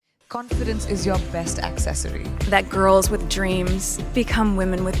Confidence is your best accessory. That girls with dreams become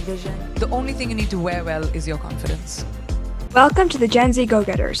women with vision. The only thing you need to wear well is your confidence. Welcome to the Gen Z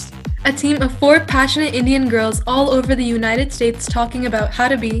Go-Getters, a team of 4 passionate Indian girls all over the United States talking about how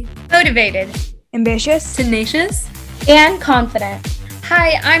to be motivated, ambitious, tenacious, and confident.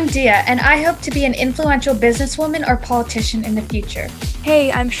 Hi, I'm Dia, and I hope to be an influential businesswoman or politician in the future.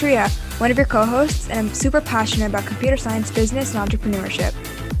 Hey, I'm Shreya, one of your co-hosts, and I'm super passionate about computer science, business, and entrepreneurship.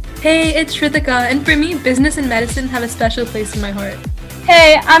 Hey, it's Shritika, and for me, business and medicine have a special place in my heart.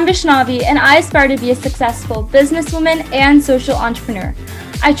 Hey, I'm Vishnavi, and I aspire to be a successful businesswoman and social entrepreneur.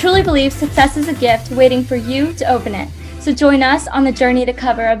 I truly believe success is a gift waiting for you to open it. So join us on the journey to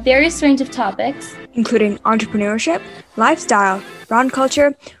cover a various range of topics, including entrepreneurship, lifestyle, brown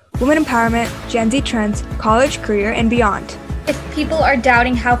culture, women empowerment, Gen Z trends, college, career, and beyond. If people are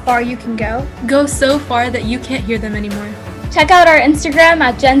doubting how far you can go so far that you can't hear them anymore. Check out our Instagram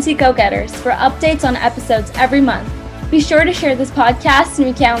at Gen Z Go-Getters for updates on episodes every month. Be sure to share this podcast, and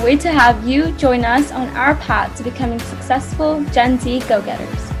we can't wait to have you join us on our path to becoming successful Gen Z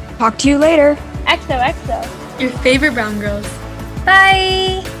Go-Getters. Talk to you later. XOXO. Your favorite brown girls.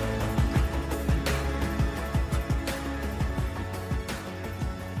 Bye!